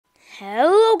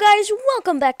Hello guys,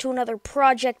 welcome back to another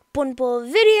Project Bunple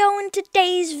video. In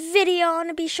today's video, I'm going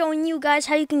to be showing you guys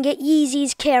how you can get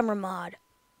Yizzi's camera mod.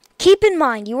 Keep in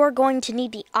mind, you are going to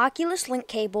need the Oculus Link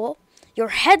cable, your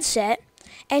headset,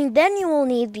 and then you will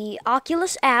need the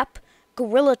Oculus app,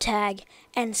 Gorilla Tag,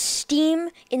 and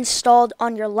Steam installed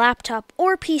on your laptop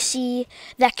or PC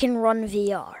that can run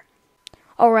VR.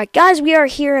 Alright guys, we are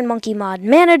here in Monke Mod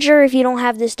Manager. If you don't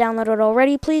have this downloaded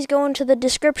already, please go into the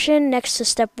description next to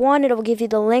step 1. It will give you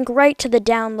the link right to the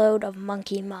download of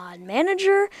Monke Mod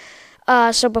Manager.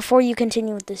 So before you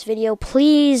continue with this video,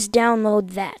 please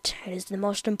download that. It is the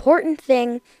most important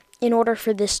thing in order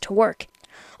for this to work.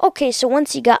 Okay, so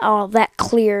once you got all that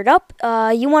cleared up,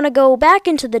 you want to go back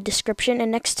into the description,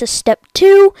 and next to step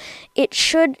 2, it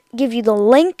should give you the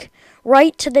link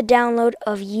right to the download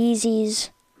of Yizzi's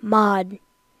mod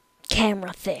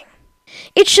camera thing.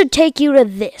 It should take you to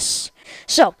this.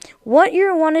 So what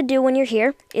you want to do when you're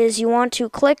here is you want to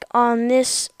click on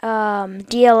this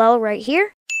DLL right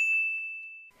here.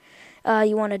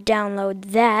 You want to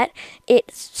download that.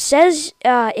 It says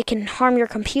it can harm your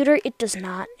computer. It does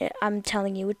not. I'm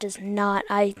telling you, it does not.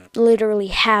 I literally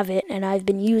have it and I've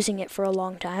been using it for a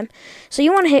long time. So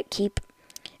you want to hit keep.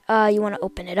 You want to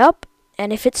open it up,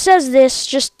 and if it says this,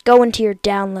 just go into your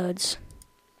downloads.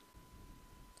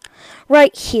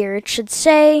 Right here, it should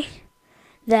say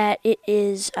that it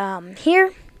is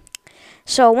here.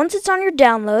 So once it's on your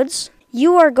downloads,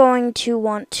 you are going to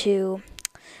want to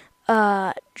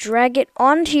drag it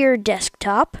onto your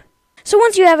desktop. So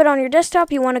once you have it on your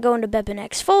desktop, you want to go into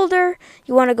BepInEx folder,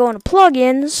 you want to go into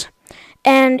plugins,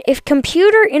 and if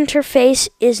computer interface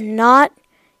is not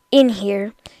in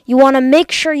here, you want to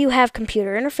make sure you have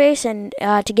computer interface, and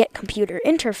to get computer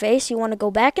interface, you want to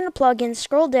go back into plugins,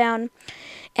 scroll down,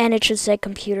 and it should say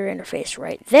computer interface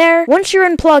right there. Once you're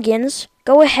in plugins,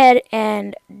 go ahead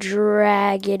and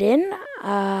drag it in.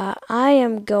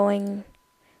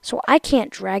 So I can't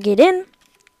drag it in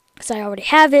because I already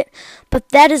have it, but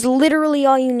that is literally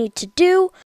all you need to do.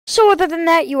 So other than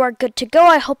that, you are good to go.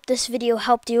 I hope this video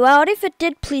helped you out. If it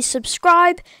did, please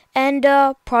subscribe, and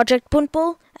Project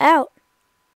Bunple out.